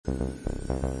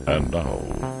And now,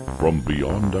 from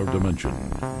beyond our dimension,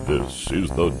 this is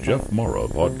the Jeff Mara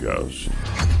Podcast.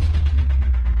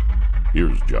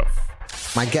 Here's Jeff.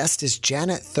 My guest is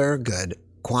Janet Thurgood,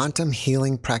 quantum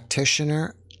healing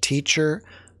practitioner, teacher,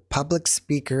 public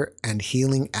speaker, and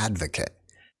healing advocate.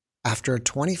 After a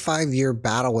 25-year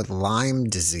battle with Lyme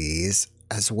disease,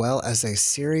 as well as a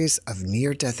series of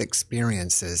near-death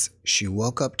experiences, she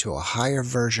woke up to a higher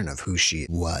version of who she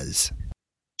was.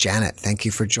 Janet, thank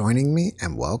you for joining me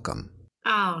and welcome.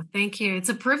 Oh, thank you. It's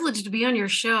a privilege to be on your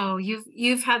show.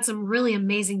 You've had some really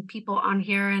amazing people on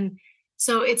here, and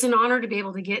so it's an honor to be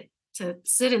able to get to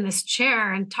sit in this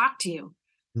chair and talk to you.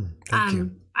 Thank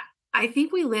you. I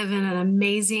think we live in an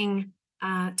amazing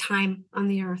time on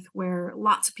the earth where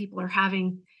lots of people are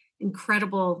having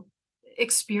incredible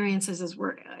experiences as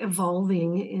we're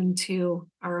evolving into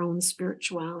our own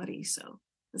spirituality. So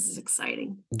this is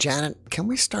exciting. Janet, can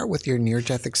we start with your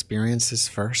near-death experiences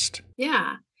first?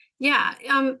 Yeah.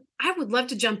 I would love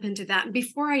to jump into that. And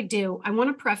before I do, I want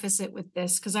to preface it with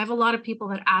this because I have a lot of people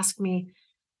that ask me,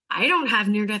 I don't have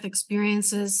near-death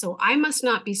experiences, so I must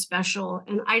not be special.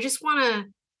 And I just want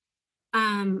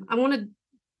to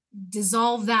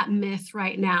dissolve that myth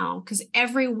right now, because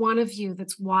every one of you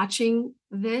that's watching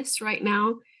this right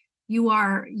now, you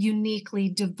are uniquely,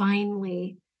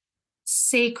 divinely,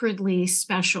 sacredly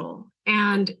special.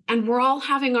 And we're all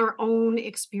having our own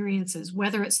experiences,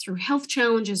 whether it's through health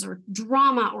challenges or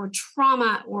drama or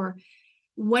trauma or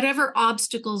whatever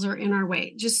obstacles are in our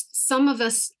way. Just some of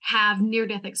us have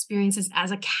near-death experiences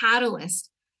as a catalyst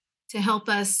to help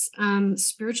us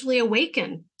spiritually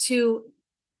awaken to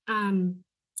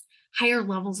higher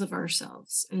levels of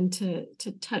ourselves and to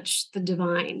touch the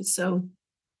divine. So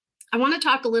I want to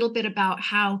talk a little bit about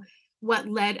what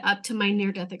led up to my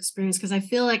near-death experience, because I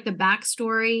feel like the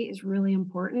backstory is really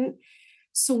important.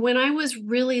 So when I was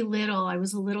really little, I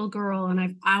was a little girl, and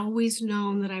I've always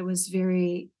known that I was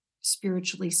very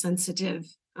spiritually sensitive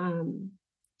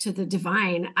to the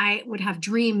divine. I would have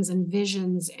dreams and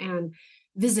visions and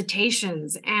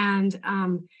visitations, and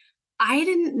I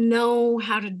didn't know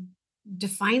how to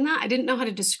define that. I didn't know how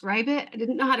to describe it. I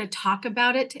didn't know how to talk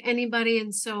about it to anybody.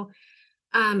 And so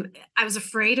I was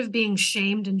afraid of being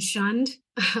shamed and shunned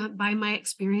by my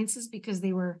experiences because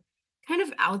they were kind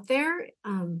of out there.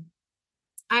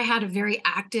 I had a very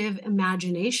active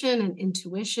imagination and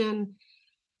intuition.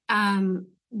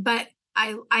 But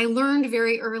I learned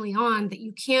very early on that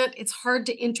it's hard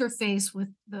to interface with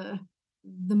the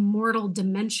mortal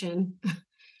dimension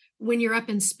when you're up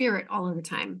in spirit all of the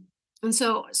time. And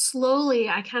so slowly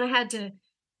I kind of had to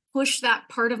push that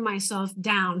part of myself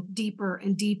down deeper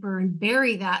and deeper and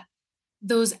bury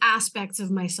those aspects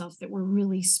of myself that were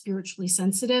really spiritually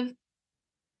sensitive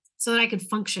so that I could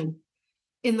function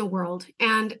in the world.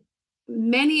 And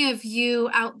many of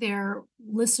you out there,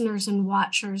 listeners and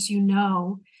watchers, you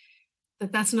know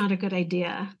that that's not a good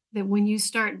idea. That when you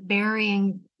start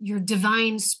burying your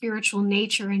divine spiritual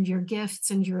nature and your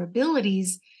gifts and your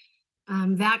abilities,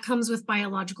 that comes with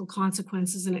biological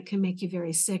consequences, and it can make you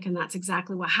very sick. And that's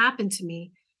exactly what happened to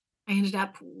me. I ended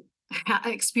up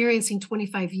experiencing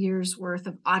 25 years worth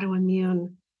of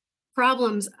autoimmune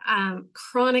problems,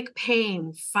 chronic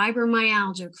pain,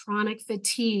 fibromyalgia, chronic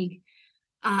fatigue.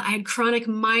 I had chronic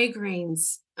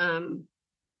migraines,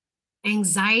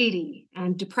 anxiety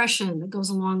and depression that goes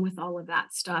along with all of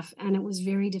that stuff. And it was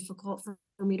very difficult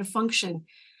for me to function,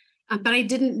 but I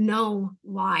didn't know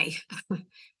why.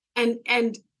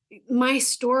 And my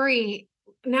story,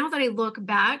 now that I look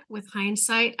back with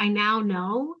hindsight, I now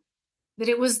know that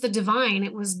it was the divine,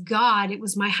 it was God, it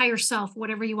was my higher self,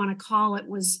 whatever you want to call it,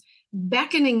 was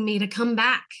beckoning me to come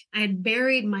back. I had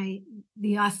buried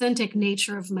the authentic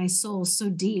nature of my soul so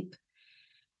deep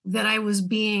that I was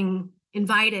being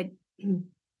invited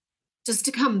just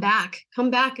to come back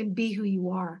and be who you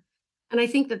are. And I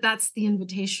think that that's the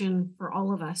invitation for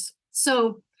all of us.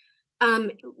 So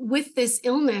with this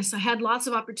illness, I had lots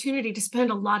of opportunity to spend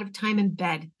a lot of time in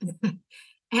bed.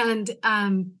 And,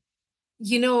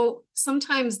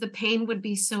 sometimes the pain would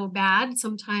be so bad.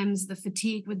 Sometimes the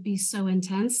fatigue would be so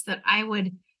intense that I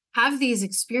would have these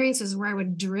experiences where I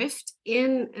would drift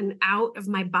in and out of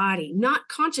my body, not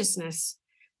consciousness,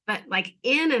 but like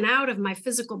in and out of my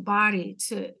physical body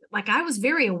I was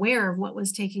very aware of what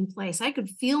was taking place. I could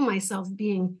feel myself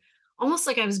being almost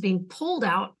like I was being pulled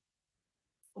out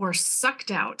or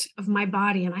sucked out of my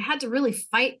body. And I had to really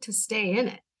fight to stay in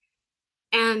it.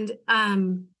 And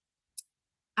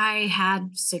I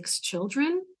had 6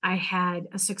 children. I had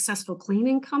a successful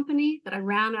cleaning company that I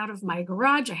ran out of my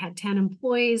garage. I had 10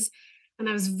 employees. and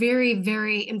I was very,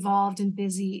 very involved and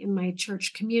busy in my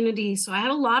church community. So I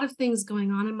had a lot of things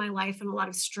going on in my life and a lot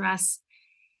of stress.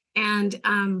 And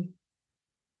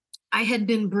I had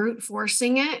been brute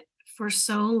forcing it for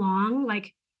so long.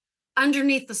 Like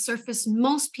underneath the surface,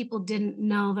 most people didn't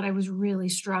know that I was really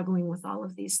struggling with all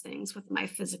of these things with my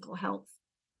physical health.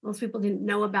 Most people didn't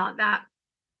know about that.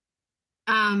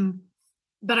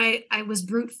 But I was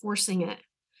brute forcing it.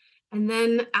 And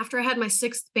then after I had my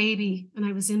sixth baby and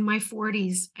I was in my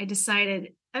 40s, I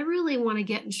decided I really want to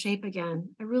get in shape again.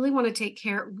 I really want to take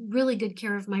really good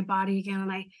care of my body again. And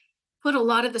I put a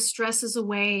lot of the stresses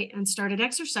away and started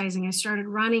exercising. I started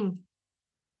running.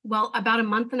 Well, about a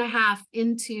month and a half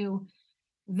into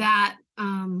that,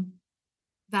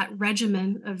 that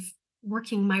regimen of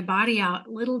working my body out,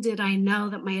 little did I know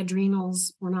that my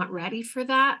adrenals were not ready for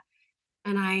that.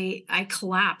 And I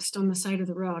collapsed on the side of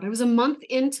the road. I was a month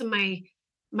into my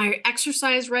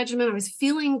exercise regimen. I was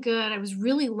feeling good. I was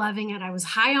really loving it. I was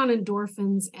high on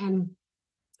endorphins and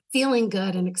feeling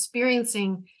good and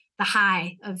experiencing the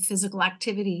high of physical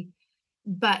activity.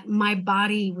 But my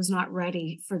body was not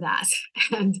ready for that.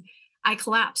 And I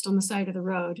collapsed on the side of the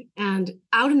road and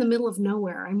out in the middle of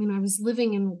nowhere. I mean, I was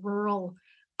living in rural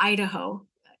Idaho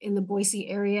in the Boise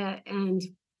area and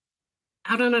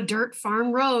out on a dirt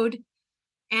farm road.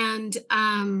 And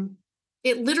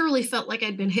it literally felt like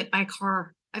I'd been hit by a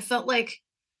car. I felt like,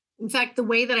 in fact, the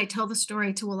way that I tell the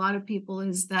story to a lot of people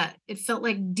is that it felt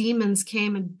like demons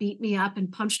came and beat me up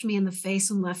and punched me in the face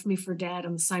and left me for dead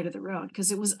on the side of the road because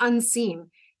it was unseen.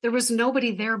 There was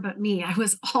nobody there but me. I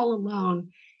was all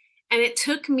alone. And it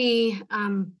took me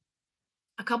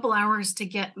a couple hours to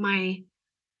get my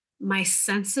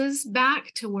senses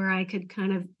back to where I could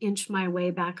kind of inch my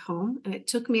way back home. And it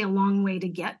took me a long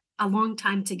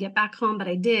time to get back home, but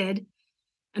I did.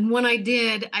 And when I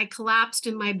did, I collapsed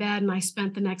in my bed and I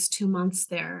spent the next 2 months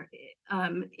there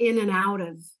in and out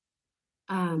of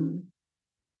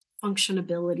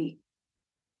functionability.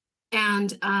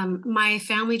 And my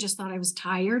family just thought I was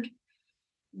tired,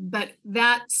 but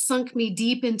that sunk me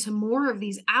deep into more of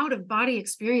these out of body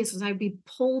experiences. I'd be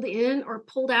pulled in or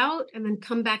pulled out and then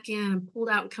come back in and pulled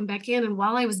out and come back in. And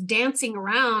while I was dancing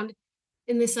around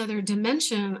in this other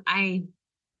dimension, I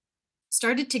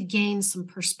started to gain some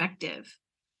perspective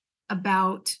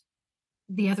about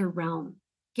the other realm,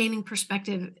 gaining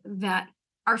perspective that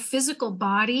our physical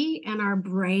body and our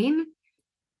brain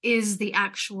is the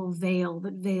actual veil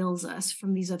that veils us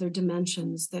from these other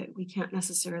dimensions that we can't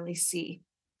necessarily see.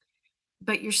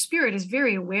 But your spirit is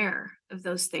very aware of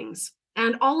those things.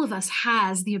 And all of us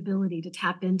has the ability to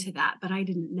tap into that, but I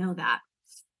didn't know that.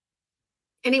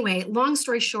 Anyway, long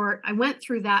story short, I went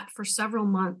through that for several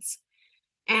months.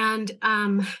 And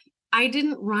I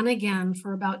didn't run again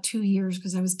for about 2 years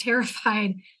because I was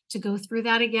terrified to go through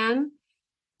that again.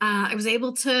 I was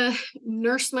able to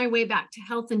nurse my way back to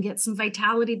health and get some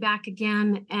vitality back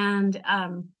again, and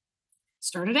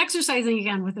started exercising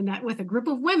again with a group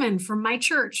of women from my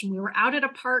church. And we were out at a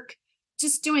park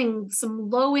just doing some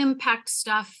low impact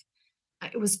stuff.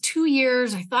 It was 2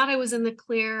 years. I thought I was in the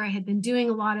clear. I had been doing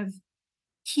a lot of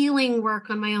healing work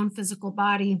on my own physical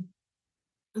body.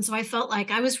 And so I felt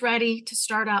like I was ready to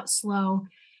start out slow.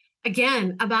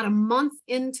 Again, about a month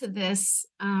into this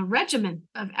regimen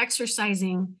of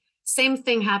exercising, same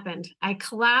thing happened. I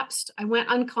collapsed. I went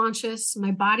unconscious.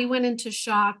 My body went into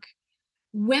shock.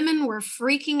 Women were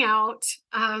freaking out.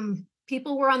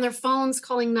 People were on their phones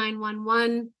calling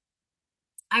 911.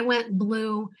 I went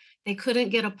blue. They couldn't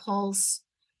get a pulse.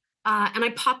 And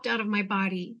I popped out of my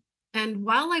body. And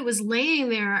while I was laying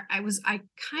there,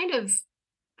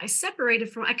 I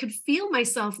separated from, I could feel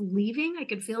myself leaving. I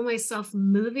could feel myself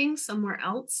moving somewhere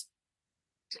else.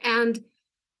 And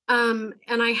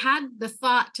I had the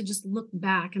thought to just look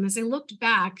back. And as I looked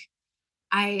back,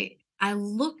 I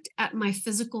looked at my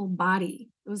physical body.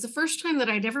 It was the first time that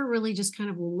I'd ever really just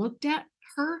kind of looked at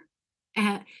her.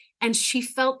 And she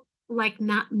felt like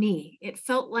not me. It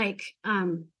felt like,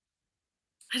 I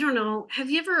don't know,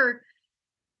 have you ever,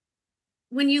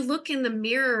 when you look in the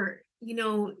mirror, you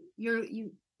know,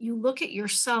 you look at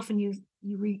yourself and you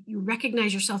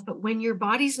recognize yourself, but when your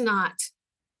body's not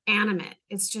animate,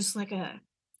 it's just like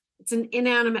it's an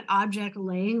inanimate object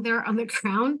laying there on the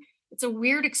ground. It's a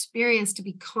weird experience to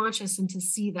be conscious and to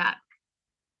see that.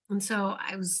 And so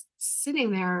I was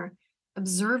sitting there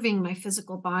observing my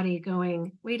physical body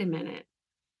going, wait a minute,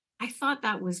 I thought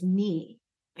that was me.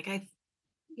 Like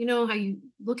you know how you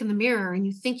look in the mirror and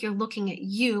you think you're looking at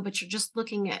you, but you're just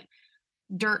looking at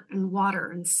dirt and water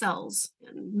and cells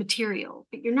and material,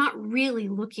 but you're not really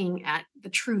looking at the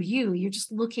true you. You're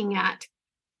just looking at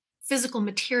physical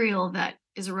material that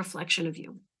is a reflection of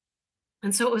you.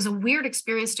 And so it was a weird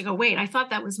experience to go, wait, I thought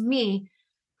that was me.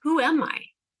 Who am I?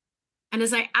 And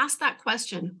as I asked that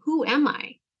question, who am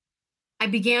I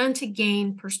began to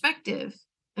gain perspective.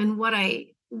 And what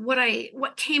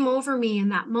came over me in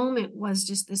that moment was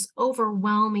just this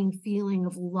overwhelming feeling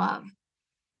of love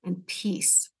and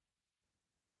peace.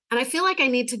 And I feel like I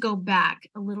need to go back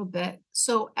a little bit.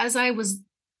 So as I was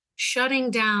shutting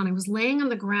down, I was laying on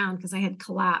the ground because I had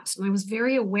collapsed, and I was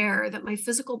very aware that my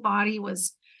physical body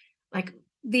was like,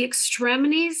 the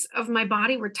extremities of my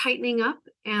body were tightening up,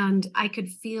 and I could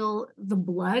feel the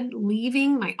blood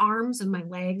leaving my arms and my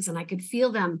legs, and I could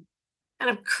feel them kind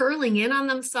of curling in on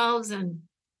themselves, and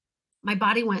my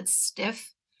body went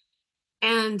stiff.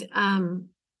 And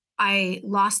I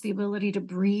lost the ability to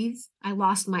breathe. I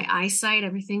lost my eyesight.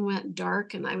 Everything went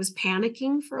dark, and I was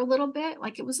panicking for a little bit.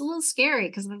 Like, it was a little scary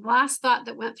because the last thought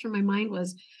that went through my mind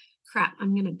was, crap,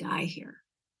 I'm going to die here.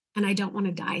 And I don't want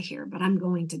to die here, but I'm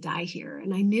going to die here.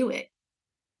 And I knew it.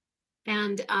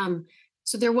 And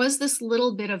so there was this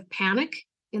little bit of panic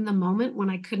in the moment when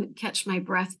I couldn't catch my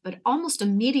breath, but almost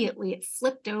immediately it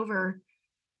flipped over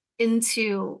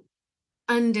into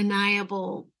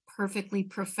undeniable, perfectly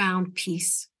profound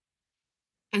peace.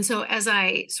 And so as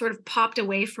I sort of popped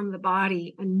away from the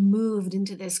body and moved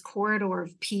into this corridor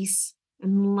of peace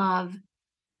and love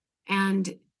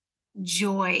and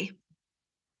joy,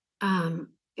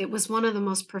 it was one of the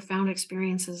most profound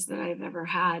experiences that I've ever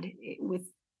had with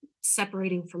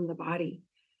separating from the body.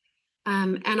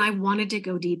 And I wanted to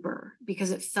go deeper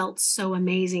because it felt so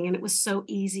amazing, and it was so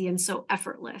easy and so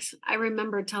effortless. I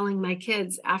remember telling my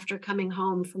kids after coming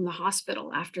home from the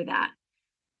hospital after that,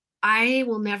 I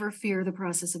will never fear the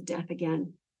process of death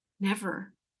again.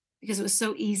 Never. Because it was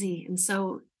so easy and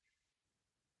so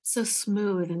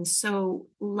smooth and so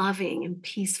loving and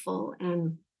peaceful.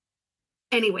 And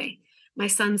anyway, my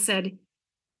son said,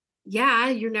 yeah,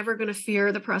 you're never going to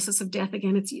fear the process of death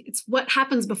again. It's what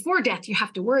happens before death you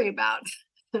have to worry about.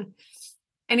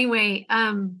 Anyway,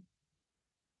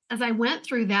 as I went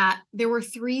through that, there were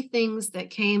three things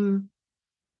that came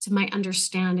to my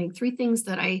understanding, three things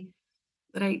that I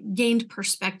gained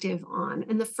perspective on.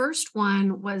 And the first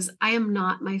one was, I am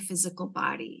not my physical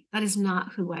body. That is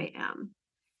not who I am.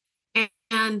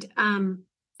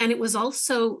 And it was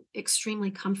also extremely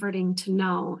comforting to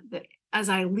know that as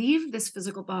I leave this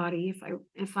physical body,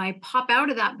 if I pop out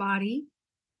of that body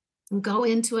and go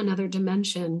into another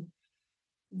dimension,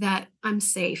 that I'm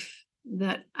safe,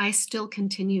 that I still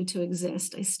continue to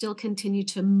exist. I still continue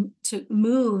to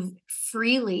move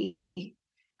freely.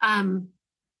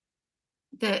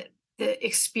 The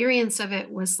experience of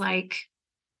it was like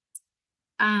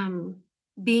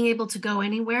being able to go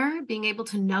anywhere, being able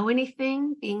to know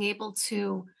anything, being able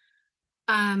to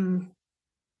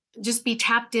just be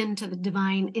tapped into the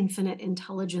divine infinite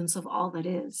intelligence of all that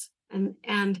is.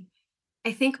 And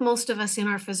I think most of us in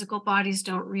our physical bodies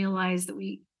don't realize that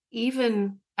we,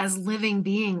 even as living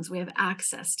beings, we have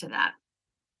access to that.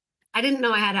 I didn't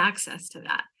know I had access to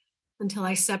that until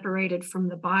I separated from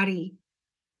the body.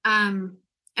 And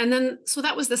then, so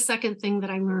that was the second thing that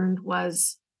I learned,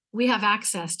 was we have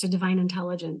access to divine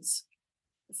intelligence.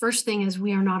 The first thing is,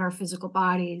 we are not our physical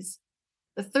bodies.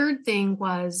 The third thing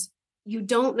was, you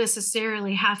don't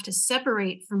necessarily have to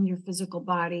separate from your physical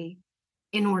body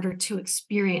in order to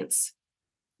experience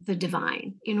the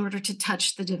divine, in order to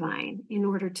touch the divine, in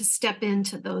order to step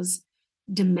into those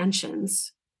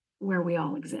dimensions where we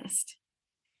all exist.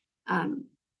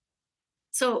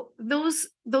 So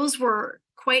those were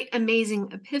quite amazing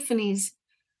epiphanies.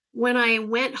 When I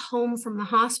went home from the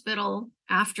hospital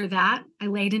after that, I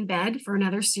laid in bed for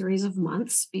another series of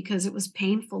months because it was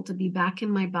painful to be back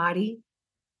in my body,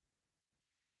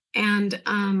 and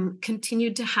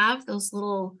continued to have those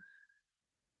little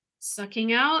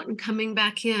sucking out and coming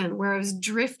back in, where I was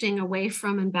drifting away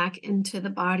from and back into the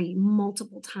body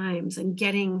multiple times, and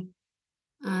getting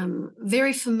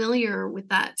very familiar with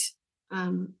that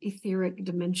etheric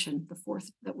dimension, the fourth,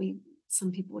 that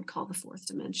some people would call the fourth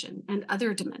dimension, and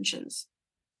other dimensions.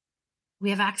 We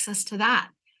have access to that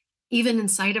even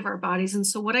inside of our bodies. And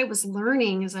so what I was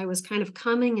learning as I was kind of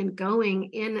coming and going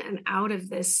in and out of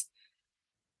this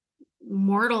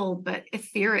mortal but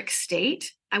etheric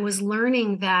state, I was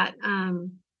learning that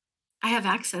I have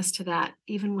access to that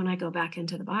even when I go back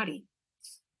into the body.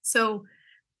 So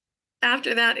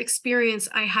after that experience,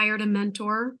 I hired a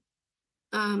mentor.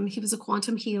 He was a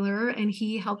quantum healer, and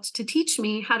he helped to teach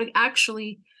me how to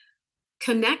actually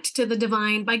connect to the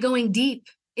divine by going deep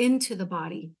into the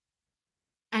body.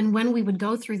 And when we would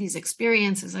go through these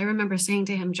experiences, I remember saying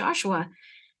to him, Joshua,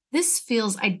 this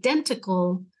feels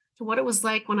identical to what it was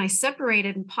like when I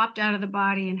separated and popped out of the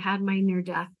body and had my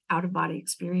near-death out-of-body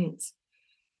experience.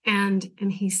 And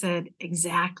he said,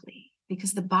 exactly,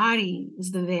 because the body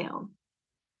is the veil.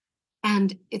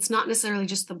 And it's not necessarily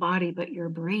just the body, but your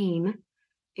brain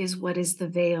is what is the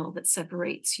veil that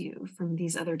separates you from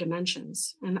these other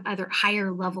dimensions and other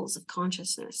higher levels of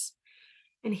consciousness.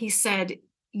 And he said,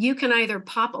 you can either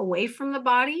pop away from the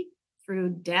body through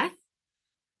death,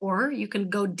 or you can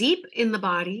go deep in the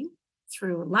body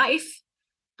through life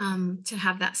to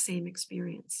have that same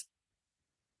experience.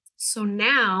 So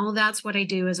now that's what I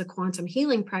do as a quantum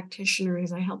healing practitioner,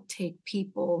 is I help take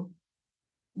people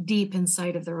deep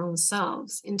inside of their own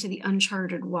selves into the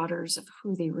uncharted waters of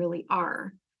who they really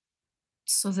are,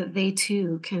 so that they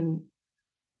too can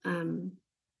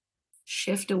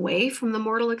shift away from the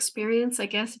mortal experience, I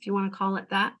guess, if you want to call it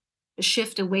that,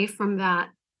 shift away from that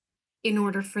in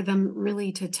order for them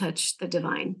really to touch the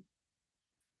divine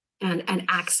and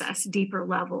access deeper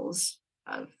levels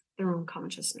of their own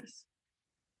consciousness.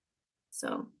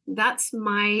 So that's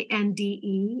my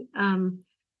NDE.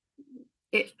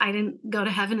 I didn't go to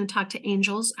heaven and talk to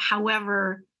angels.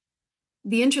 However,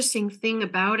 the interesting thing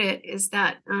about it is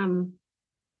that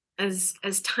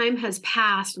as time has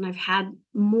passed and I've had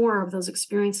more of those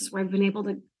experiences where I've been able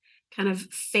to kind of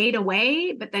fade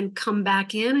away, but then come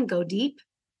back in and go deep,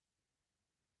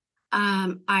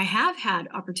 I have had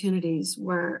opportunities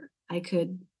where I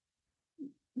could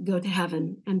go to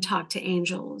heaven and talk to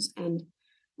angels and,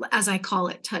 as I call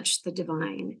it, touch the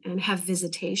divine and have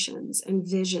visitations and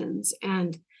visions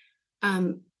and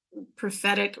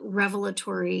prophetic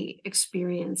revelatory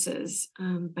experiences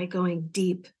by going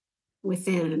deep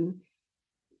within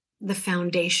the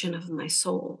foundation of my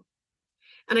soul.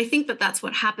 And I think that that's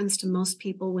what happens to most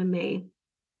people when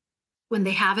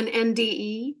they have an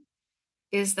NDE,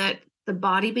 is that the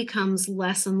body becomes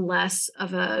less and less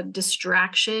of a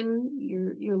distraction.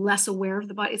 You're less aware of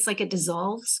the body. It's like it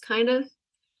dissolves kind of.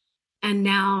 And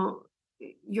now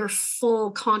your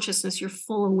full consciousness, your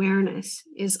full awareness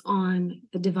is on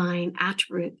the divine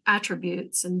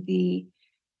attributes and the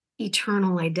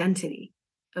eternal identity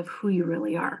of who you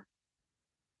really are.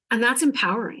 And that's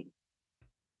empowering.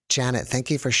 Janet, thank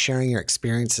you for sharing your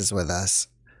experiences with us.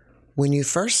 When you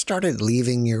first started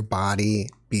leaving your body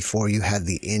before you had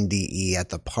the NDE at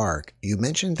the park, you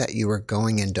mentioned that you were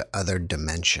going into other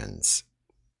dimensions.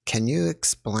 Can you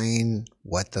explain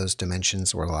what those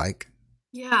dimensions were like?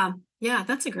 Yeah,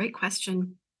 that's a great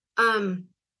question.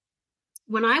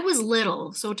 When I was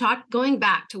little, so going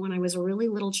back to when I was a really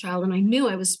little child and I knew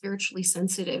I was spiritually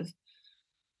sensitive,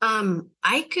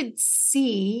 I could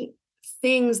see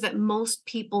things that most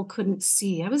people couldn't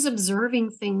see. I was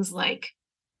observing things like,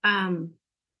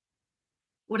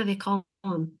 what do they call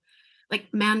them? Like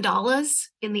mandalas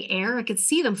in the air. I could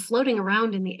see them floating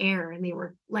around in the air, and they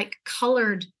were like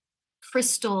colored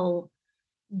crystal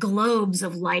globes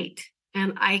of light.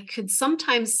 And I could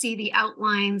sometimes see the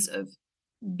outlines of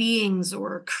beings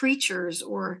or creatures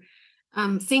or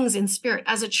things in spirit.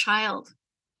 As a child,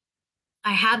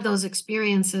 I had those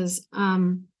experiences.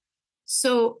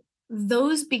 So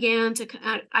those began to,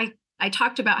 I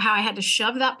talked about how I had to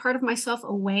shove that part of myself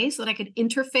away so that I could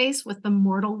interface with the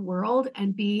mortal world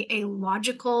and be a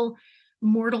logical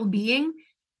mortal being.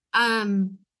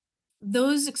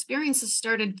 Those experiences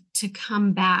started to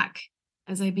come back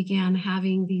as I began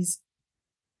having these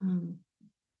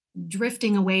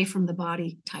drifting away from the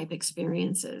body type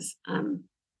experiences.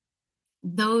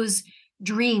 Those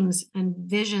dreams and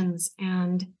visions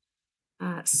and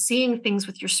seeing things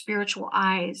with your spiritual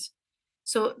eyes.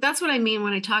 So that's what I mean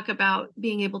when I talk about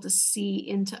being able to see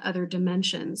into other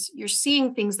dimensions. You're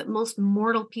seeing things that most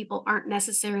mortal people aren't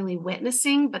necessarily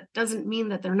witnessing, but doesn't mean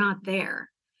that they're not there.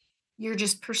 You're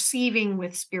just perceiving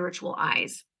with spiritual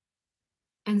eyes.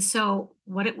 And so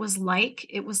what it was like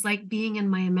being in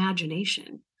my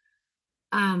imagination.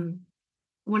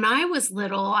 When I was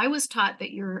little, I was taught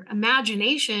that your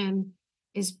imagination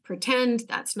is pretend,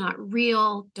 that's not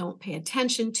real. Don't pay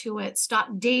attention to it.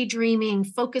 Stop daydreaming.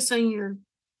 Focus on your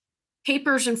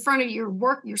papers in front of your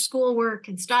work, your schoolwork,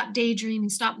 and stop daydreaming.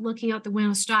 Stop looking out the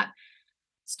window. Stop.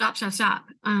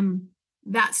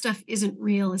 That stuff isn't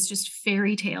real. It's just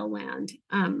fairy tale land.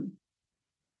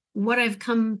 What I've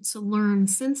come to learn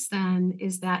since then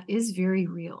is that is very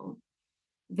real.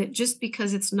 That just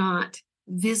because it's not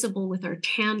visible with our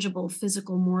tangible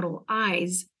physical mortal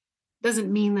eyes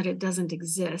doesn't mean that it doesn't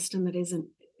exist and that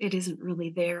it isn't really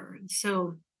there. And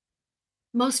so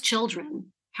most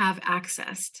children have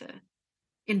access to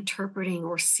interpreting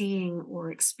or seeing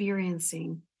or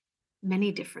experiencing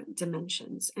many different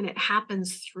dimensions. And it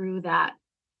happens through that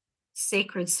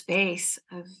sacred space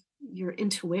of your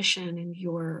intuition and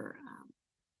your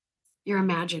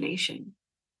imagination.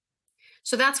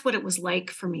 So that's what it was like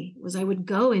for me, was I would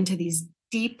go into these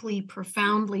deeply,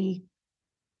 profoundly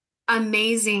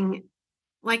amazing,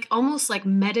 like almost like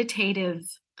meditative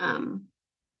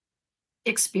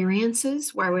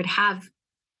experiences where I would have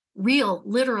real,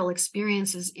 literal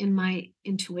experiences in my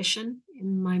intuition,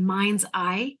 in my mind's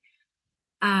eye,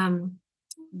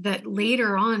 that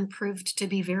later on proved to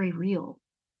be very real.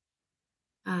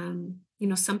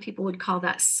 Some people would call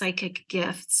that psychic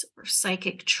gifts or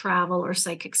psychic travel or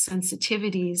psychic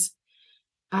sensitivities.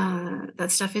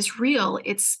 That stuff is real.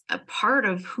 It's a part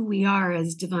of who we are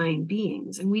as divine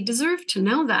beings, and we deserve to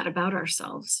know that about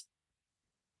ourselves.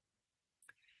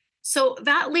 So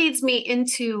that leads me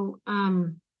into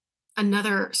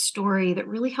another story that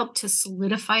really helped to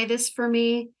solidify this for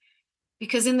me.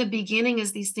 Because in the beginning,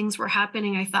 as these things were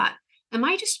happening, I thought, am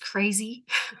I just crazy?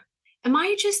 Am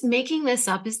I just making this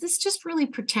up? Is this just really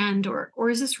pretend, or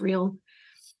is this real?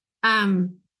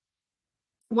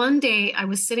 One day I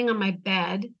was sitting on my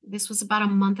bed. This was about a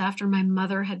month after my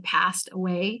mother had passed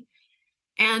away.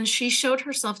 And she showed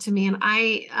herself to me,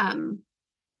 and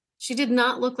she did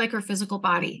not look like her physical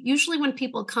body. Usually when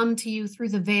people come to you through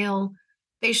the veil,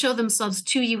 they show themselves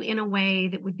to you in a way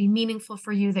that would be meaningful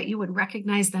for you, that you would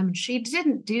recognize them. She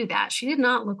didn't do that. She did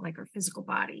not look like her physical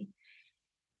body.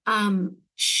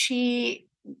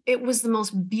 It was the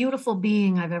most beautiful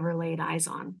being I've ever laid eyes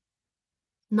on.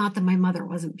 Not that my mother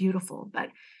wasn't beautiful, but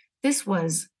this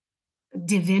was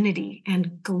divinity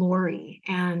and glory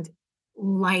and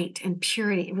light and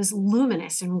purity. It was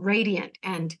luminous and radiant.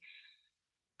 And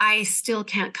I still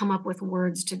can't come up with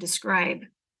words to describe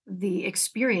the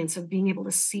experience of being able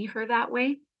to see her that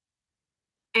way.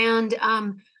 And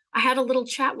I had a little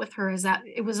chat with her.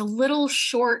 It was a little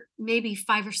short, maybe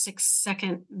 5 or 6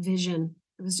 second vision.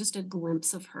 It was just a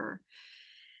glimpse of her.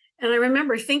 And I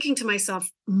remember thinking to myself,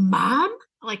 Mom?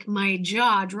 Like my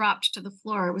jaw dropped to the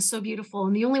floor. It was so beautiful.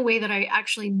 And the only way that I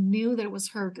actually knew that it was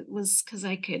her was because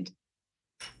I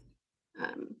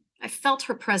felt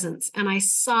her presence, and I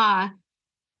saw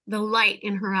the light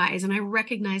in her eyes, and I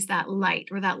recognized that light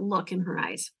or that look in her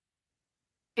eyes.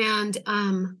 And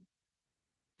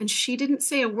she didn't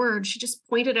say a word. She just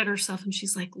pointed at herself, and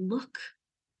she's like, look,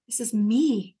 this is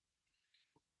me.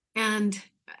 And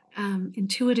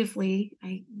intuitively,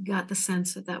 I got the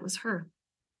sense that was her.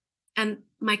 And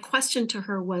my question to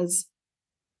her was,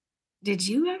 did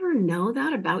you ever know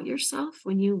that about yourself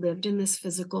when you lived in this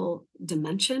physical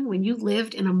dimension? When you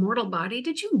lived in a mortal body,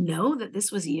 did you know that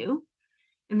this was you?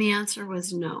 And the answer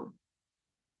was no.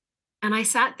 And I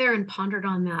sat there and pondered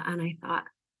on that, and I thought,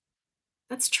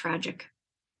 that's tragic.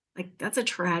 Like, that's a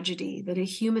tragedy that a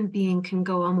human being can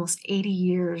go almost 80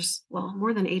 years, well,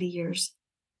 more than 80 years,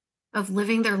 of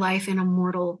living their life in a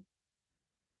mortal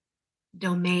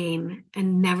domain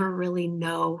and never really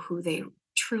know who they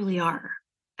truly are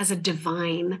as a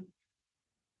divine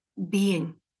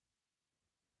being.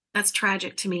 That's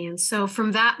tragic to me. And so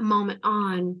from that moment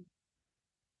on,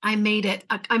 I made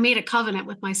a covenant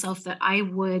with myself that I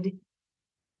would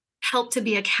help to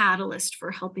be a catalyst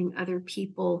for helping other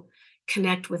people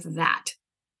connect with that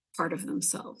part of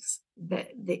themselves,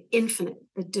 the infinite,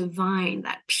 the divine,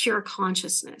 that pure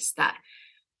consciousness, that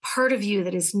part of you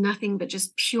that is nothing but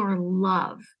just pure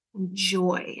love and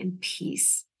joy and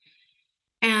peace.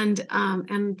 And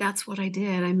that's what I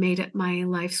did. I made it my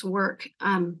life's work.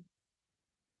 I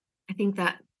think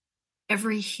that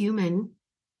every human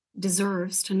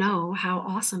deserves to know how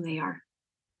awesome they are.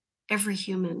 Every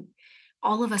human.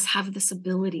 All of us have this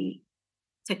ability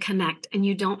to connect, and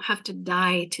you don't have to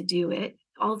die to do it.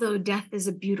 Although death is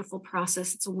a beautiful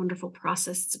process, it's a wonderful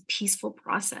process, it's a peaceful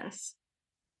process.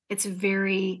 It's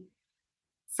very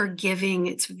forgiving.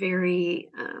 It's very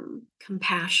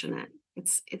compassionate.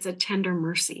 It's a tender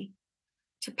mercy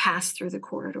to pass through the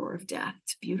corridor of death.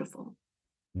 It's beautiful.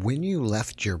 When you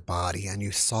left your body and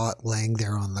you saw it laying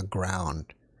there on the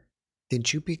ground,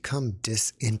 did you become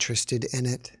disinterested in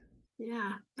it?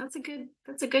 Yeah, that's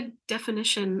a good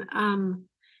definition.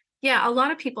 Yeah, a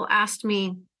lot of people asked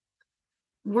me,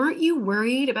 weren't you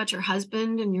worried about your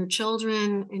husband and your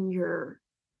children and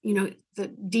the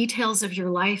details of your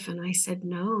life? And I said,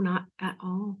 no, not at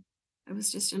all. I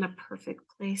was just in a perfect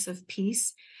place of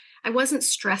peace. I wasn't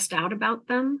stressed out about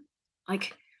them.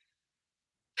 Like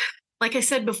I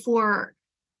said before,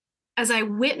 as I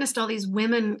witnessed all these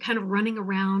women kind of running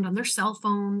around on their cell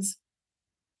phones,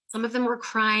 some of them were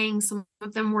crying, some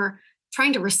of them were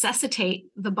trying to resuscitate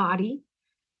the body.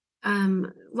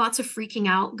 Lots of freaking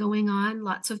out going on,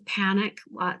 lots of panic,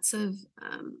 lots of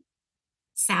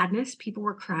sadness. People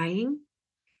were crying.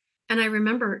 And I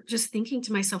remember just thinking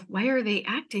to myself, why are they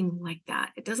acting like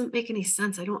that? It doesn't make any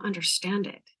sense. I don't understand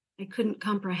it. I couldn't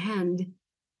comprehend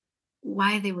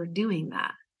why they were doing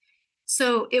that.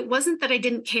 So it wasn't that I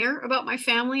didn't care about my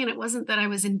family, and it wasn't that I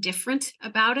was indifferent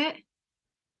about it.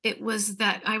 It was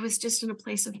that I was just in a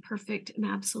place of perfect and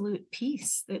absolute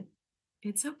peace, that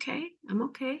it's okay. I'm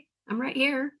okay. I'm right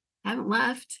here. I haven't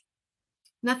left.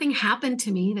 Nothing happened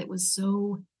to me that was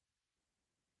so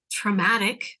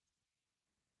traumatic.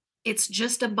 It's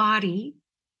just a body.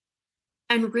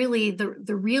 And really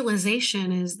the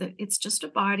realization is that it's just a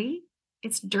body.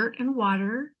 It's dirt and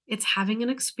water. It's having an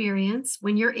experience.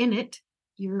 When you're in it,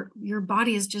 your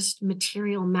body is just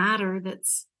material matter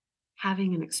that's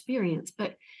having an experience,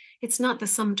 but it's not the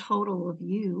sum total of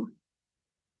you.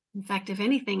 In fact, if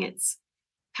anything, it's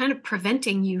kind of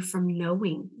preventing you from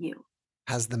knowing you.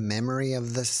 Has the memory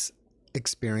of this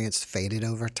experience faded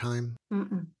over time?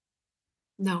 Mm-mm.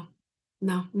 No,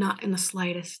 not in the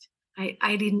slightest. I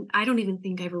don't even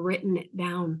think I've written it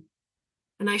down.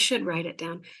 And I should write it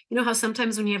down. You know how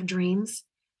sometimes when you have dreams,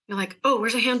 you're like, oh,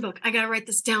 where's a handbook? I got to write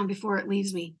this down before it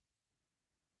leaves me.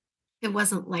 It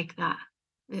wasn't like that.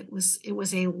 It was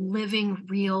a living,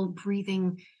 real,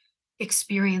 breathing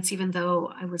experience, even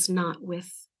though I was not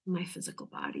with my physical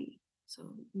body.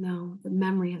 So no, the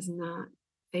memory has not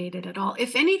faded at all.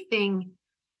 If anything,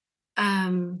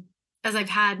 as I've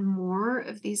had more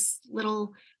of these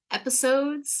little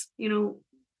episodes,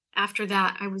 after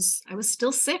that, I was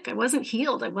still sick. I wasn't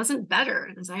healed. I wasn't better.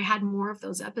 And as I had more of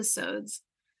those episodes,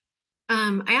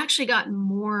 I actually got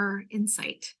more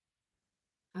insight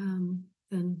than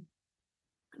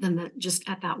that, just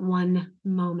at that one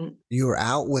moment. You were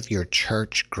out with your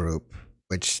church group,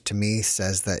 which to me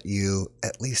says that you,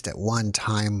 at least at one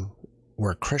time,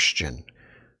 were Christian.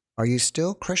 Are you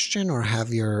still Christian, or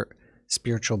have your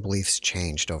spiritual beliefs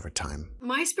changed over time?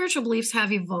 My spiritual beliefs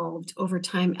have evolved over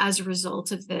time as a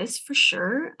result of this, for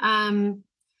sure.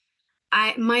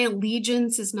 My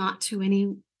allegiance is not to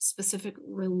any specific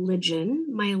religion.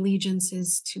 My allegiance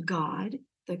is to God,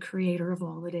 the creator of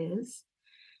all that is.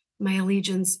 My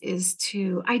allegiance is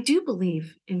I do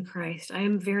believe in Christ. I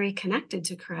am very connected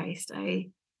to Christ.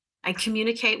 I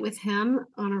communicate with him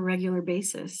on a regular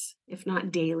basis, if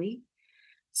not daily.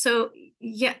 So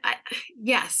yeah,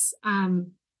 yes,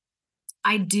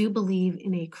 I do believe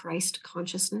in a Christ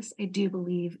consciousness. I do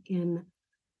believe in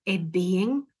a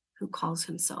being who calls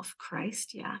himself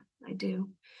Christ. Yeah, I do.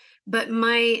 But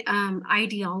my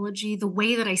ideology, the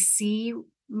way that I see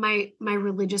my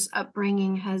religious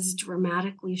upbringing, has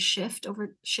dramatically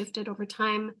shifted over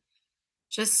time.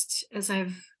 Just as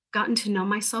I've gotten to know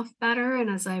myself better, and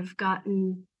as I've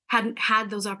hadn't had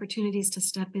those opportunities to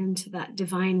step into that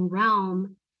divine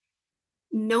realm,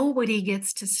 nobody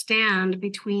gets to stand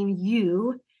between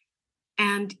you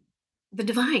and the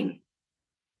divine.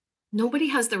 Nobody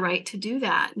has the right to do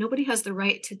that. Nobody has the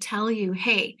right to tell you,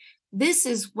 hey, this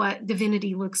is what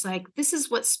divinity looks like. This is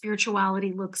what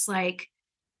spirituality looks like.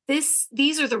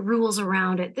 These are the rules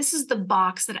around it. This is the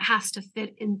box that it has to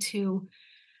fit into.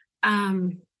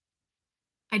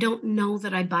 I don't know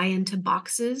that I buy into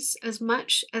boxes as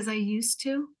much as I used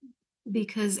to,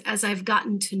 because as I've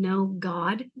gotten to know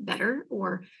God better,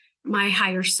 or my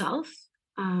higher self,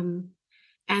 and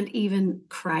even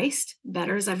Christ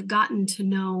better, as I've gotten to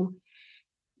know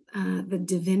the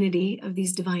divinity of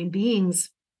these divine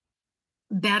beings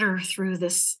better through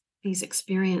these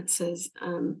experiences,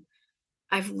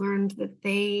 I've learned that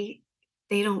they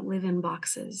don't live in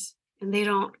boxes, and they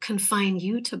don't confine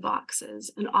you to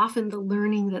boxes. And often the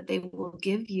learning that they will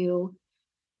give you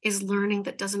is learning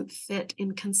that doesn't fit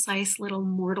in concise little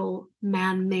mortal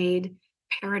man-made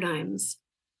paradigms.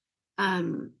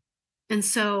 And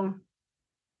so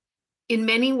in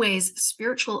many ways,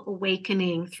 spiritual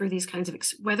awakening through these kinds of,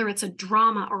 whether it's a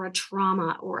drama or a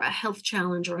trauma or a health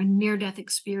challenge or a near-death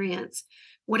experience,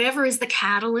 whatever is the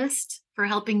catalyst for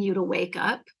helping you to wake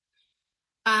up,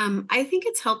 I think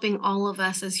it's helping all of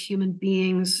us as human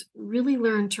beings really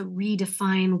learn to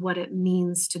redefine what it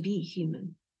means to be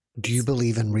human. Do you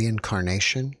believe in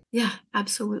reincarnation? Yeah,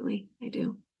 absolutely. I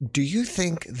do. Do you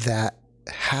think that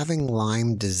having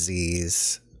Lyme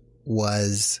disease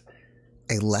was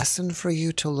a lesson for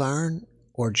you to learn,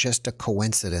 or just a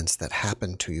coincidence that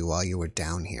happened to you while you were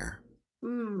down here?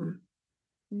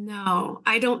 No,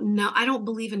 I don't know. I don't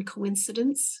believe in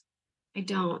coincidence. I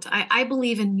don't. I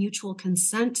believe in mutual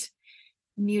consent,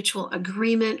 mutual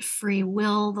agreement, free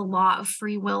will, the law of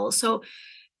free will. So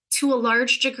to a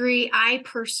large degree, I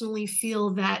personally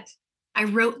feel that I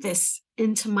wrote this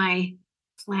into my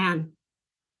plan,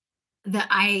 that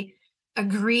I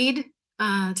agreed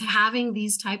to having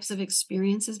these types of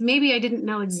experiences. Maybe I didn't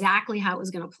know exactly how it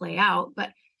was going to play out,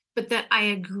 but that I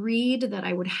agreed that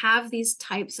I would have these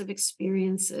types of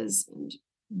experiences and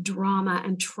drama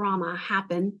and trauma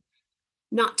happen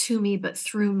not to me, but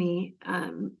through me,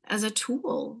 as a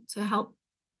tool to help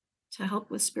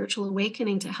with spiritual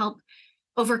awakening, to help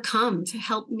overcome, to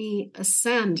help me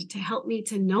ascend, to help me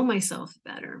to know myself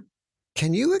better.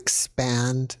 Can you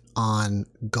expand on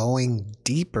going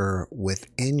deeper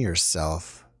within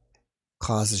yourself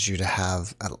causes you to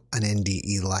have an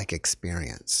NDE-like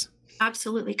experience?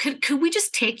 Absolutely. Could we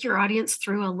just take your audience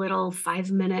through a little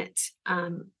 5-minute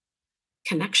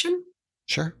connection?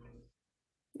 Sure.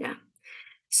 Yeah.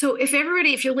 So if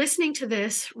you're listening to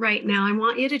this right now, I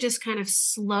want you to just kind of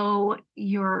slow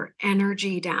your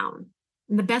energy down.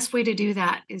 And the best way to do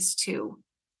that is to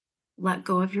let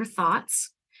go of your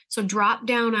thoughts. So drop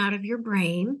down out of your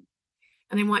brain,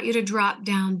 and I want you to drop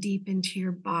down deep into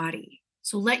your body.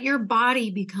 So let your body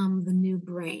become the new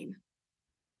brain.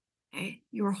 Okay,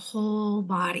 your whole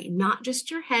body, not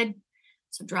just your head.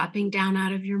 So dropping down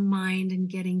out of your mind and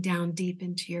getting down deep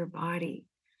into your body.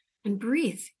 And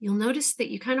breathe. You'll notice that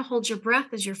you kind of hold your breath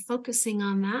as you're focusing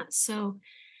on that. So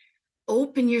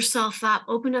open yourself up,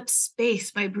 open up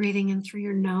space by breathing in through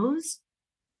your nose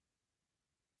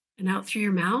and out through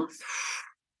your mouth.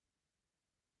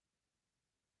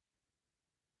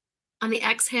 On the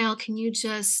exhale, can you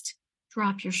just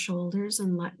drop your shoulders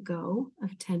and let go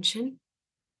of tension?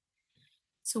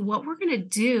 So what we're going to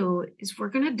do is we're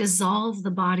going to dissolve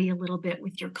the body a little bit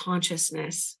with your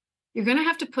consciousness. You're going to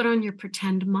have to put on your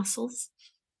pretend muscles.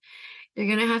 You're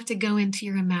going to have to go into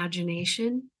your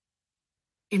imagination,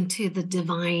 into the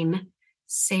divine,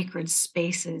 sacred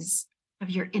spaces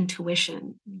of your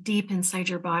intuition deep inside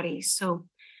your body. So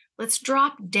let's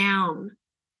drop down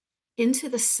into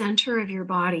the center of your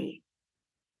body.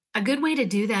 A good way to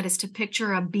do that is to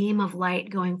picture a beam of light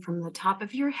going from the top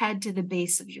of your head to the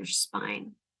base of your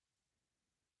spine.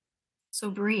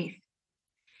 So breathe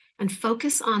and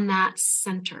focus on that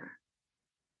center,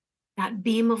 that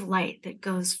beam of light that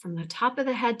goes from the top of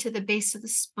the head to the base of the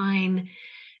spine,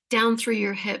 down through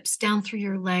your hips, down through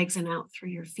your legs, and out through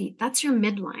your feet. That's your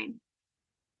midline.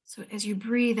 So as you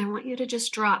breathe, I want you to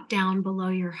just drop down below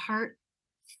your heart,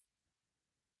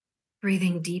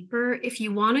 breathing deeper. If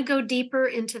you want to go deeper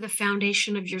into the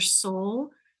foundation of your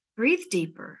soul, breathe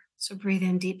deeper. So breathe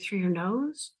in deep through your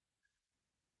nose.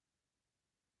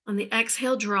 On the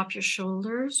exhale, drop your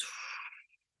shoulders.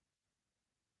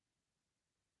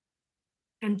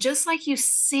 And just like you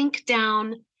sink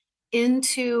down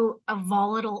into a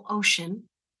volatile ocean,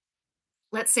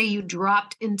 let's say you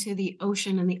dropped into the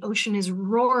ocean and the ocean is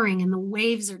roaring and the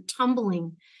waves are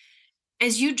tumbling.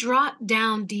 As you drop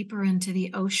down deeper into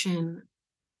the ocean,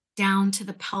 down to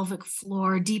the pelvic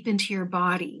floor, deep into your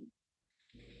body,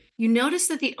 you notice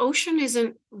that the ocean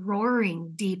isn't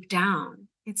roaring deep down.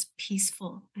 It's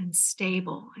peaceful and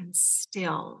stable and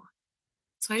still.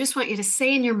 So I just want you to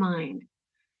say in your mind,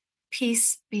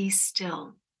 peace, be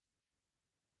still.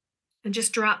 And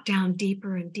just drop down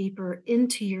deeper and deeper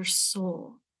into your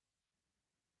soul.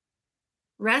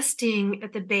 Resting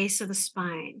at the base of the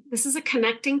spine. This is a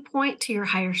connecting point to your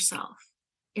higher self.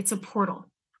 It's a portal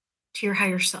to your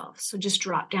higher self. So just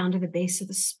drop down to the base of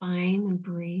the spine and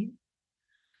breathe.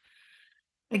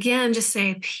 Again, just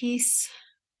say peace,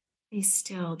 be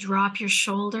still. Drop your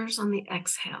shoulders on the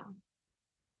exhale.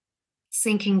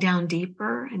 Sinking down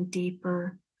deeper and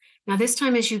deeper. Now this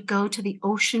time as you go to the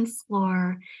ocean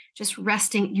floor, just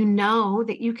resting, you know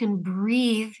that you can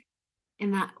breathe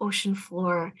in that ocean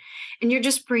floor and you're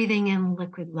just breathing in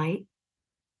liquid light,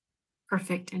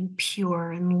 perfect and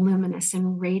pure and luminous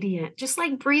and radiant, just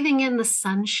like breathing in the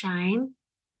sunshine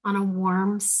on a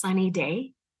warm, sunny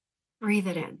day. Breathe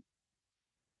it in.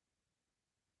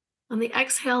 On the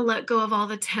exhale, let go of all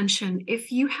the tension.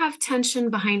 If you have tension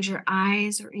behind your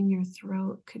eyes or in your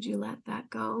throat, could you let that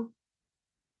go?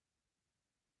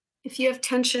 If you have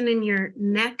tension in your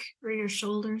neck or your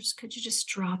shoulders, could you just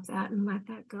drop that and let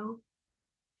that go?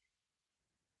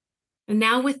 And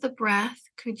now with the breath,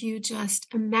 could you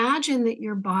just imagine that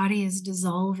your body is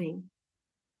dissolving?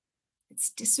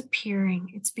 It's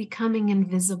disappearing. It's becoming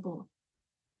invisible.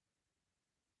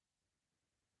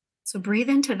 So breathe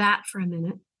into that for a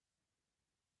minute.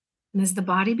 And as the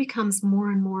body becomes more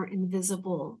and more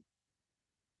invisible,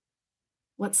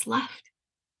 what's left?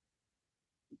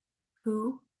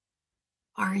 Who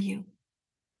are you?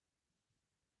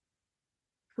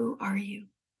 Who are you?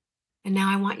 And now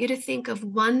I want you to think of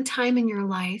one time in your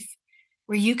life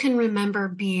where you can remember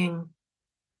being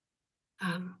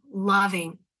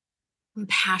loving,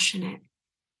 compassionate,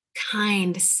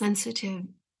 kind, sensitive,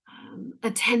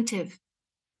 attentive.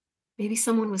 Maybe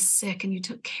someone was sick and you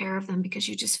took care of them because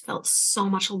you just felt so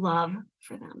much love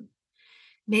for them.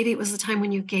 Maybe it was the time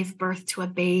when you gave birth to a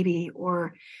baby,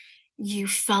 or you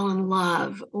fell in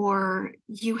love or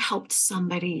you helped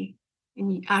somebody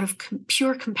and out of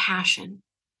pure compassion.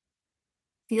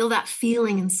 Feel that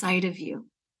feeling inside of you,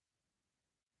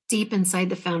 deep inside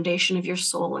the foundation of your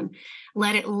soul, and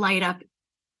let it light up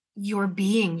your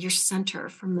being, your center,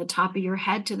 from the top of your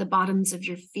head to the bottoms of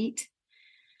your feet.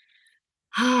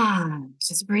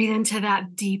 Just breathe into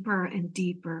that deeper and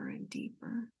deeper and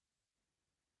deeper.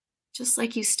 Just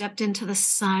like you stepped into the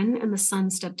sun and the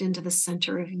sun stepped into the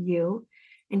center of you.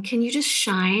 And can you just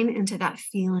shine into that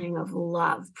feeling of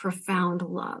love, profound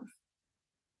love?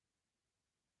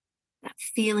 That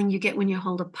feeling you get when you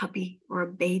hold a puppy or a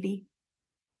baby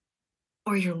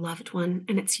or your loved one,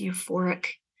 and it's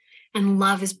euphoric and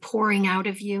love is pouring out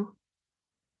of you.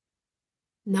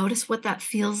 Notice what that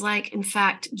feels like. In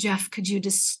fact, Jeff, could you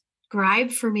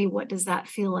describe for me, what does that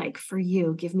feel like for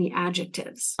you? Give me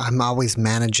adjectives. I'm always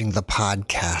managing the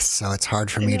podcast, so it's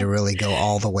hard for me to really go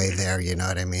all the way there. You know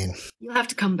what I mean? You'll have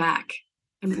to come back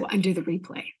and do the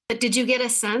replay. But did you get a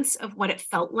sense of what it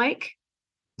felt like?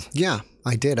 Yeah,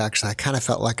 I did actually. I kind of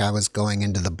felt like I was going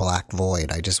into the black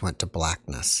void. I just went to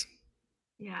blackness.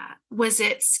 Yeah. Was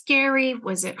it scary?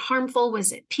 Was it harmful?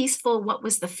 Was it peaceful? What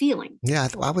was the feeling? Yeah,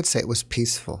 I would say it was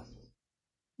peaceful.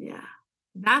 Yeah.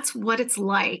 That's what it's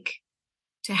like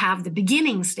to have the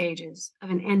beginning stages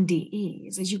of an NDE,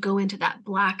 is as you go into that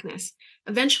blackness.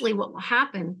 Eventually what will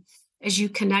happen as you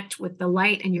connect with the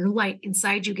light, and your light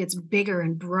inside you gets bigger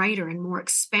and brighter and more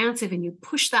expansive, and you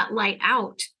push that light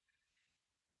out,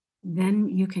 then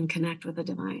you can connect with the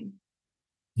divine.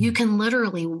 You can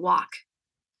literally walk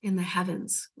in the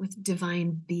heavens with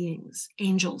divine beings,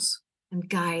 angels and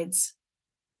guides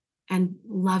and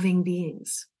loving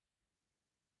beings.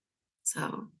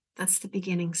 So that's the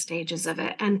beginning stages of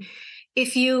it. And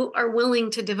if you are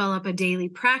willing to develop a daily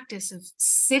practice of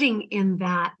sitting in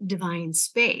that divine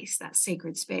space, that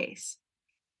sacred space,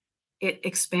 it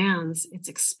expands, it's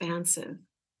expansive.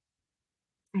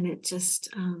 And it just,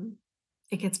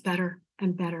 it gets better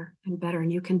and better and better.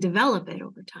 And you can develop it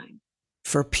over time.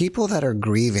 For people that are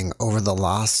grieving over the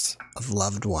loss of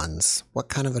loved ones, what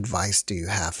kind of advice do you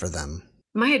have for them?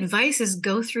 My advice is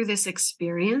go through this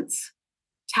experience,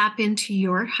 tap into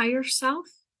your higher self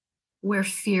where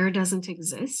fear doesn't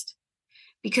exist.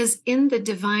 Because in the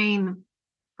divine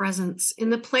presence,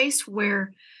 in the place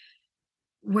where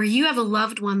you have a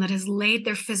loved one that has laid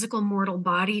their physical mortal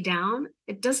body down,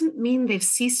 it doesn't mean they've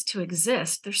ceased to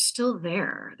exist. They're still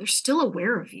there. They're still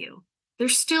aware of you. They're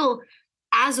still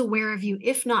as aware of you,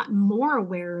 if not more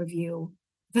aware of you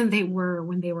than they were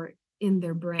when they were in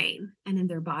their brain and in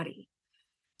their body.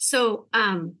 So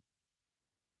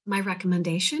my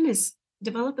recommendation is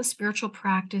develop a spiritual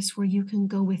practice where you can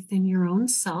go within your own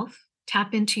self,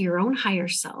 tap into your own higher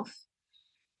self,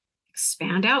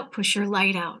 expand out, push your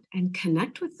light out, and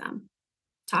connect with them.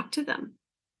 Talk to them.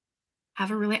 I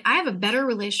have a better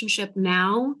relationship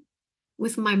now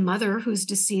with my mother, who's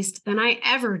deceased, than I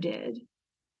ever did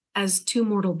as two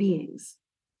mortal beings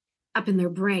up in their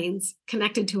brains,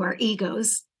 connected to our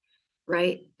egos,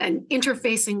 right? And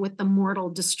interfacing with the mortal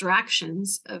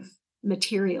distractions of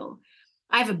material.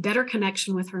 I have a better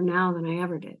connection with her now than I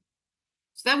ever did.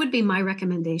 So that would be my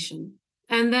recommendation.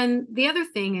 And then the other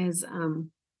thing is,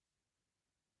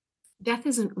 death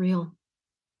isn't real.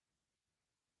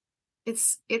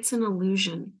 It's an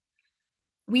illusion.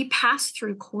 We pass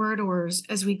through corridors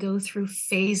as we go through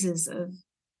phases of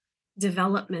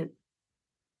development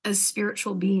as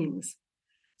spiritual beings.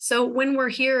 So when we're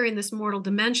here in this mortal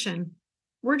dimension,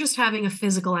 we're just having a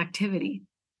physical activity.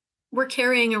 We're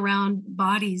carrying around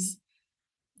bodies.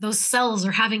 Those cells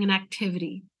are having an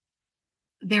activity.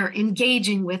 They're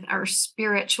engaging with our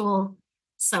spiritual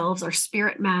selves, our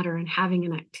spirit matter, and having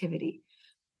an activity.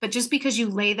 But just because you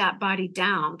lay that body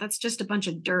down, that's just a bunch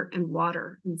of dirt and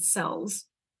water and cells.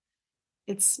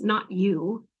 It's not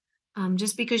you.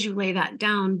 Just because you lay that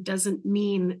down doesn't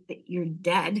mean that you're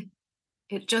dead.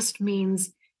 It just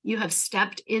means you have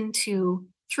stepped through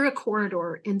a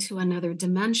corridor into another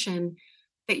dimension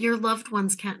that your loved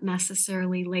ones can't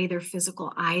necessarily lay their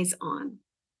physical eyes on.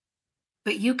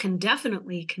 But you can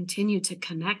definitely continue to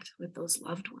connect with those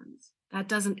loved ones. That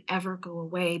doesn't ever go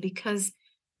away because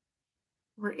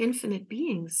we're infinite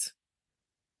beings.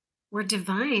 We're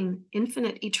divine,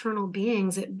 infinite, eternal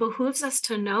beings. It behooves us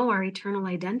to know our eternal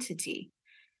identity.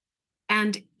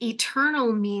 And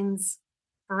eternal means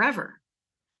forever.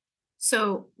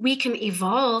 So we can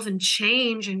evolve and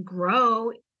change and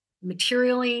grow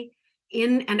materially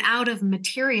in and out of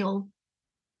material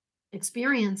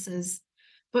experiences,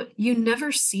 but you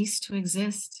never cease to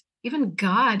exist. Even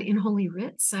God in Holy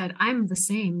Writ said, I'm the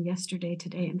same yesterday,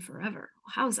 today, and forever.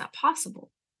 How is that possible?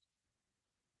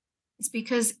 It's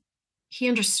because He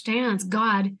understands,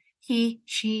 God, he,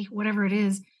 she, whatever it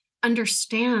is,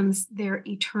 understands their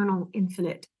eternal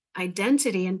infinite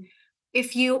identity. And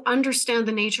if you understand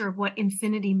the nature of what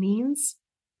infinity means,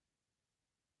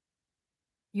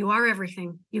 you are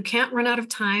everything. You can't run out of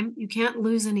time. You can't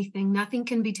lose anything. Nothing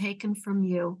can be taken from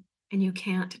you, and you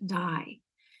can't die.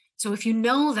 So if you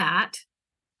know that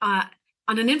on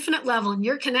an infinite level, and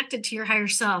you're connected to your higher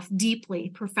self deeply,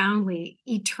 profoundly,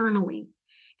 eternally,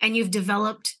 and you've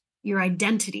developed your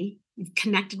identity, you've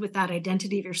connected with that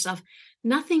identity of yourself,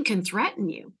 nothing can threaten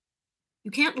you.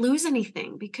 You can't lose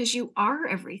anything because you are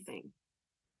everything.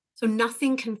 So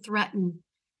nothing can threaten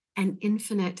an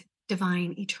infinite,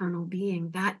 divine, eternal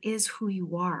being. That is who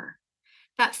you are.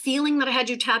 That feeling that I had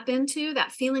you tap into,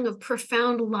 that feeling of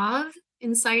profound love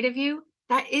inside of you,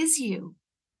 that is you.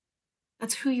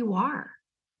 That's who you are.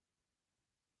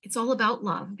 It's all about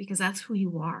love because that's who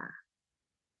you are.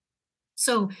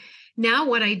 So now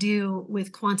what I do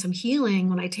with quantum healing,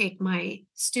 when I take my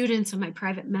students and my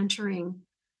private mentoring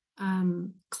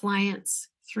clients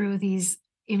through these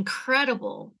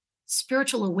incredible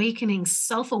spiritual awakening,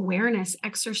 self-awareness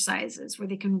exercises where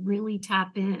they can really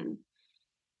tap in.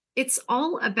 It's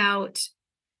all about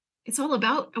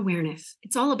awareness.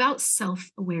 It's all about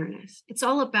self-awareness. It's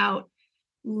all about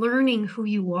learning who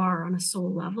you are on a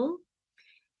soul level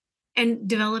and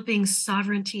developing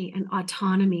sovereignty and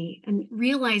autonomy and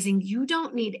realizing you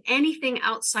don't need anything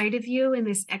outside of you in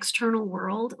this external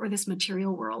world or this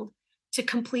material world to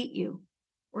complete you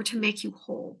or to make you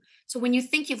whole. So when you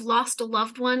think you've lost a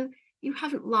loved one, you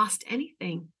haven't lost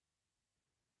anything.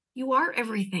 You are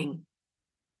everything.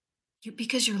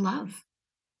 Because you're love.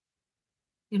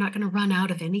 You're not going to run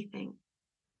out of anything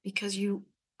because you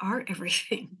are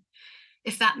everything,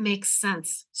 if that makes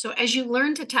sense. So as you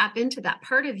learn to tap into that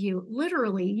part of you,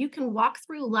 literally, you can walk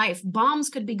through life. Bombs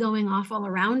could be going off all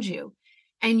around you,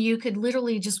 and you could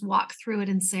literally just walk through it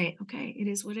and say, okay, it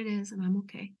is what it is, and I'm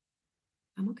okay.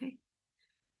 I'm okay.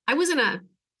 I was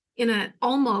in a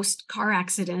almost car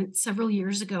accident several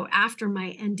years ago after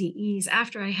my NDEs,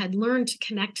 after I had learned to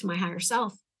connect to my higher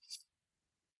self.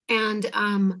 And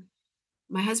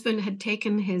my husband had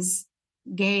taken his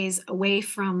gaze away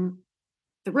from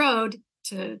the road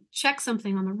to check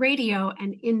something on the radio,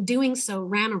 and in doing so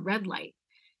ran a red light.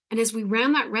 And as we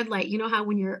ran that red light, you know how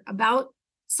when you're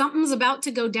something's about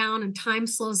to go down and time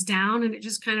slows down and it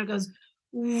just kind of goes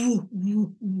woo,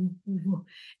 woo, woo, woo,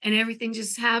 and everything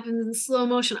just happens in slow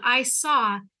motion. I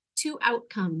saw two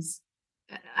outcomes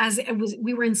as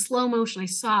we were in slow motion. I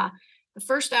saw the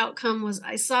first outcome was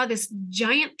I saw this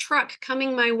giant truck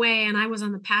coming my way, and I was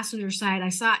on the passenger side. I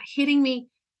saw it hitting me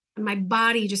and my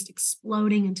body just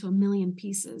exploding into a million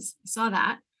pieces. I saw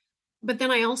that. But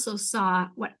then I also saw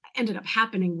what ended up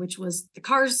happening, which was the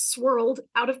cars swirled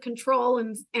out of control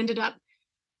and ended up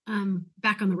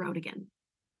back on the road again.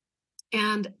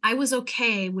 And I was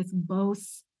okay with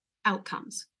both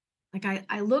outcomes. Like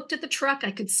I looked at the truck,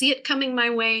 I could see it coming my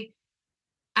way.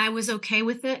 I was okay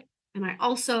with it. And I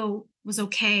also was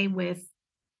okay with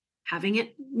having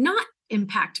it not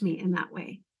impact me in that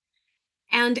way.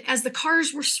 And as the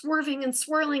cars were swerving and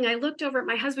swirling, I looked over at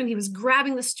my husband. He was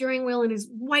grabbing the steering wheel and he's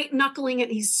white knuckling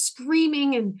it. He's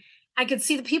screaming, and I could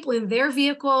see the people in their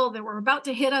vehicle that were about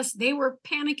to hit us. They were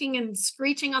panicking and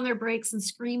screeching on their brakes and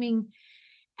screaming.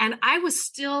 And I was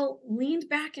still leaned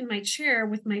back in my chair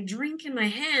with my drink in my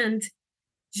hand,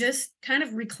 just kind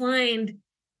of reclined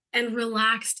and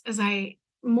relaxed,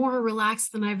 more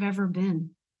relaxed than I've ever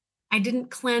been. I didn't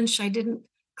clench. I didn't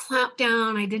clamp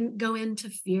down. I didn't go into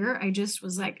fear. I just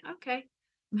was like, okay,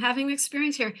 I'm having an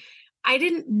experience here. I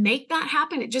didn't make that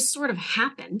happen. It just sort of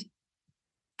happened.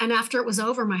 And after it was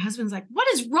over, my husband's like, what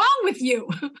is wrong with you?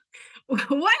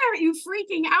 Why aren't you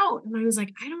freaking out? And I was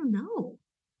like, I don't know.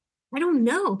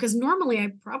 Because normally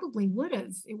I probably would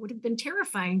have. It would have been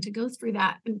terrifying to go through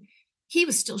that. And he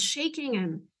was still shaking,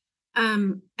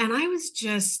 and I was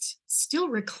just still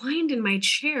reclined in my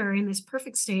chair in this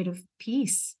perfect state of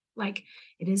peace. Like,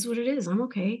 it is what it is. I'm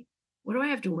okay. What do I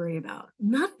have to worry about?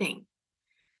 Nothing.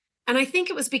 And I think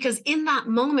it was because in that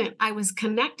moment, I was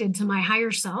connected to my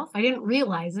higher self. I didn't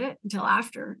realize it until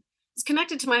after. I was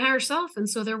connected to my higher self. And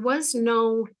so there was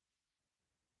no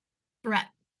threat.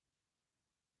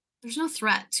 There's no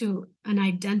threat to an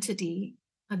identity,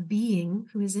 a being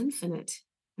who is infinite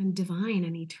and divine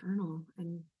and eternal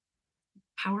and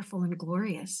powerful and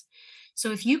glorious.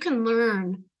 So if you can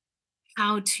learn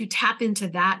how to tap into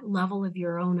that level of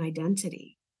your own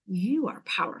identity, you are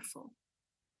powerful.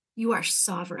 You are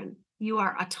sovereign. You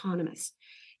are autonomous.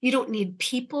 You don't need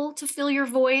people to fill your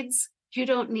voids. You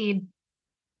don't need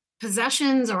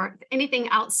possessions or anything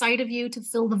outside of you to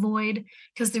fill the void,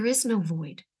 because there is no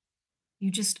void.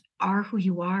 You just are who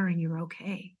you are and you're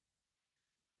okay.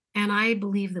 And I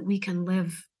believe that we can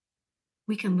live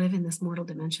in this mortal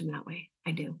dimension that way.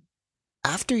 I do.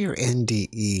 After your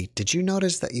NDE, did you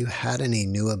notice that you had any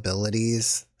new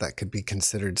abilities that could be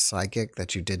considered psychic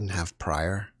that you didn't have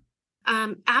prior?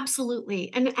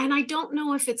 Absolutely. And I don't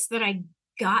know if it's that I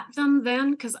got them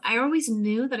then, because I always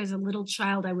knew that as a little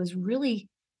child, I was really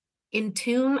in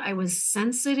tune. I was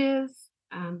sensitive.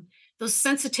 Those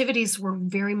sensitivities were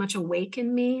very much awake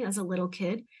in me as a little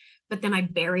kid, but then I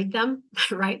buried them,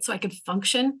 right? So I could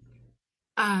function.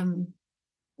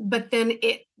 But then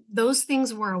those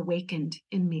things were awakened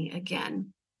in me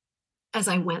again as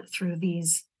I went through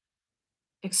these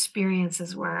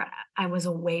experiences where I was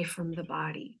away from the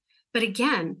body. But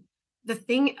again, the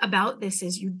thing about this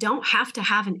is you don't have to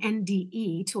have an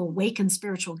NDE to awaken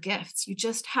spiritual gifts. You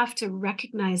just have to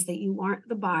recognize that you aren't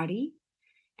the body,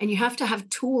 and you have to have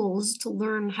tools to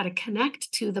learn how to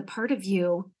connect to the part of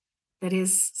you that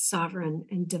is sovereign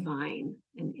and divine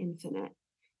and infinite.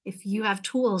 If you have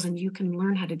tools and you can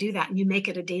learn how to do that and you make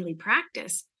it a daily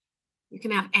practice, you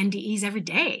can have NDEs every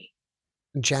day.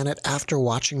 Janet, after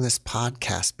watching this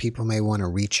podcast, people may want to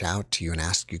reach out to you and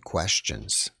ask you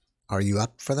questions. Are you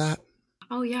up for that?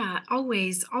 Oh, yeah,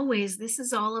 always, always. This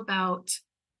is all about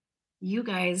you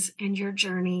guys and your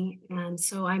journey. And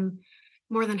so I'm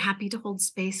more than happy to hold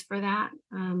space for that.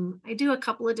 I do a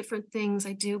couple of different things.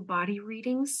 I do body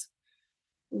readings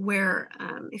where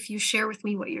if you share with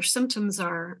me what your symptoms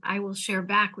are, I will share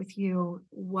back with you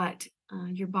what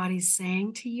your body's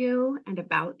saying to you and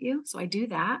about you. So I do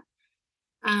that.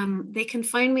 They can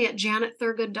find me at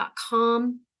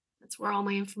janetthurgood.com. That's where all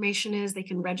my information is. They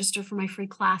can register for my free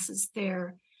classes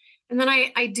there. And then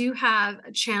I do have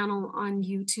a channel on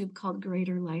YouTube called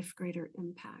Greater Life, Greater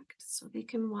Impact. So they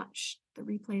can watch the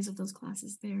replays of those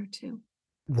classes there too.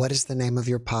 What is the name of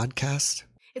your podcast?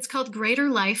 It's called Greater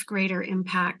Life, Greater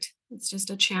Impact. It's just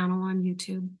a channel on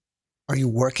YouTube. Are you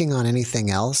working on anything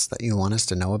else that you want us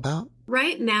to know about?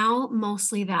 Right now,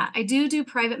 mostly that. I do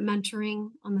private mentoring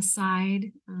on the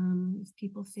side. If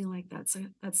people feel like that's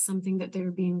something that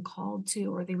they're being called to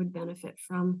or they would benefit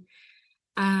from.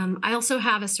 I also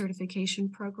have a certification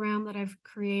program that I've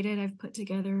created, I've put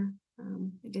together.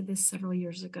 I did this several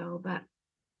years ago, but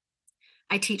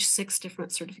I teach 6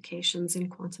 different certifications in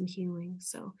quantum healing.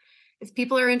 So if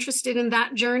people are interested in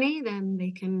that journey, then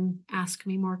they can ask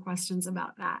me more questions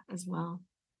about that as well.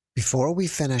 Before we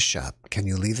finish up, can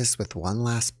you leave us with one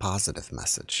last positive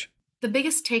message? The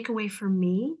biggest takeaway for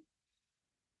me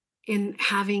in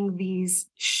having these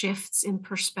shifts in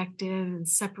perspective and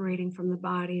separating from the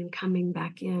body and coming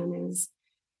back in is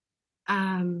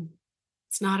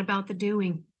it's not about the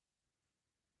doing.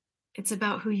 It's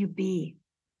about who you be.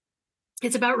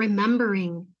 It's about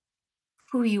remembering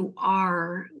who you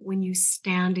are when you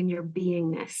stand in your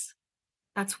beingness.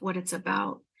 That's what it's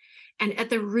about. And at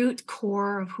the root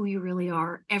core of who you really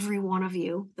are, every one of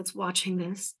you that's watching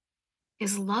this,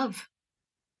 is love.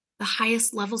 The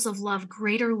highest levels of love,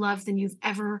 greater love than you've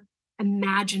ever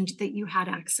imagined that you had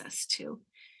access to.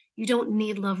 You don't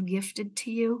need love gifted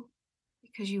to you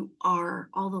because you are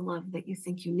all the love that you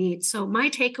think you need. So my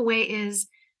takeaway is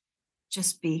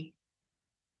just be.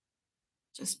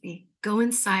 Just be. Go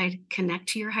inside, connect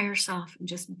to your higher self, and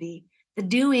just be. The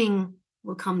doing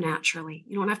will come naturally.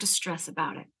 You don't have to stress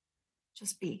about it.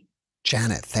 Just be.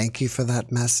 Janet, thank you for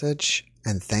that message,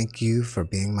 and thank you for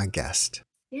being my guest.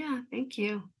 Yeah, thank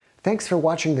you. Thanks for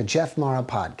watching the Jeff Mara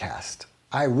podcast.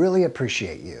 I really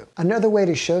appreciate you. Another way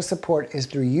to show support is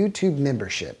through YouTube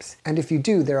memberships. And if you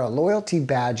do, there are loyalty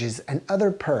badges and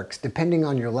other perks depending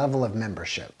on your level of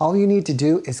membership. All you need to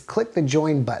do is click the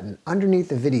join button underneath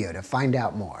the video to find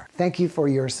out more. Thank you for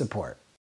your support.